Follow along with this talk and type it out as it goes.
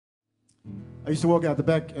I used to walk out the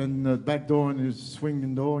back and the back door and there's a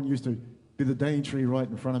swinging door and used to be the Daintree right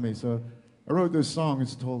in front of me. So I wrote this song.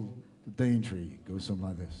 It's called The Daintree. It goes something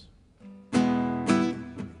like this.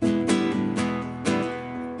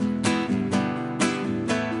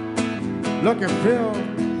 Look at Phil.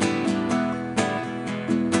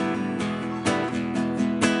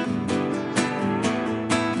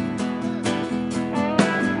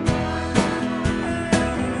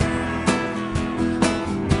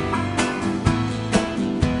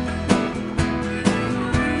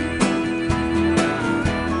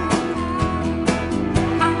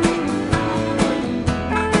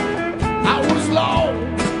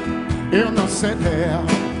 In the city,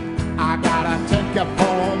 I gotta take a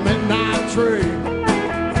home midnight train.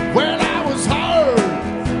 Well, I was hurt,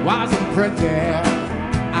 wasn't pretty.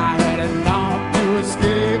 I had enough to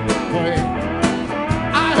escape the pain.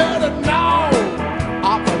 I had enough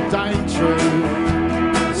of the Daintree.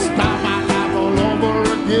 Start my life all over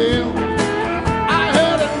again. I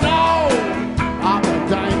had enough of the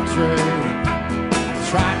Daintree.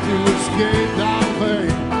 Tried to escape the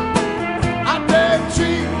pain. I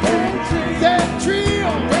Daintree. Daintree,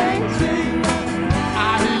 I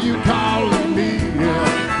hear you calling me.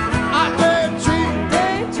 I Daintree,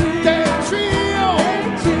 Daintree,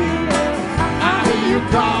 I hear you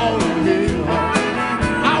calling me.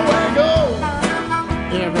 I wake up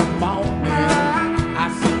every morning, I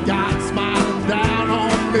see God smiling down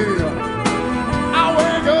on me. I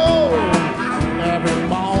wake up every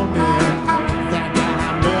morning, thank God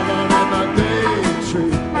I'm living in the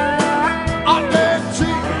Daintree. I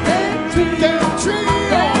Daintree.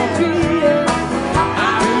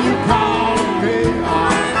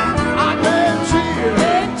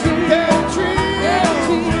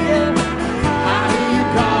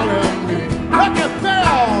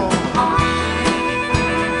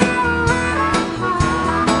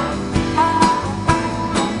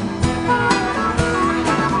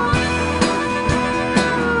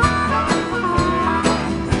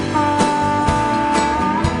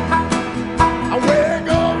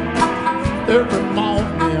 Every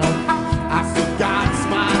morning, I see God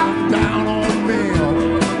smiling down on me.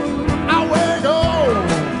 I wake up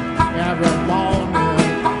every morning,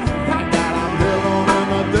 thank God I'm living in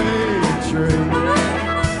a Daintree.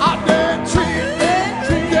 A Daintree,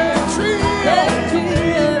 Daintree,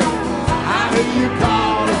 I hear you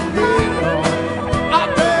calling me. A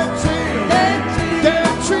Daintree,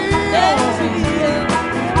 Daintree,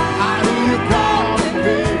 I hear you calling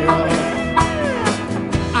me.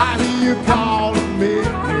 I hear you calling me,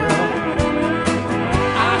 yeah.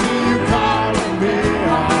 I hear you calling me,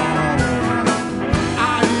 I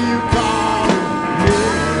hear you calling me,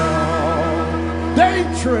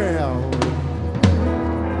 Daintree.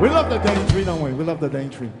 We love the Daintree, don't we? We love the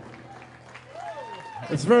Daintree.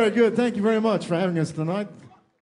 It's very good. Thank you very much for having us tonight.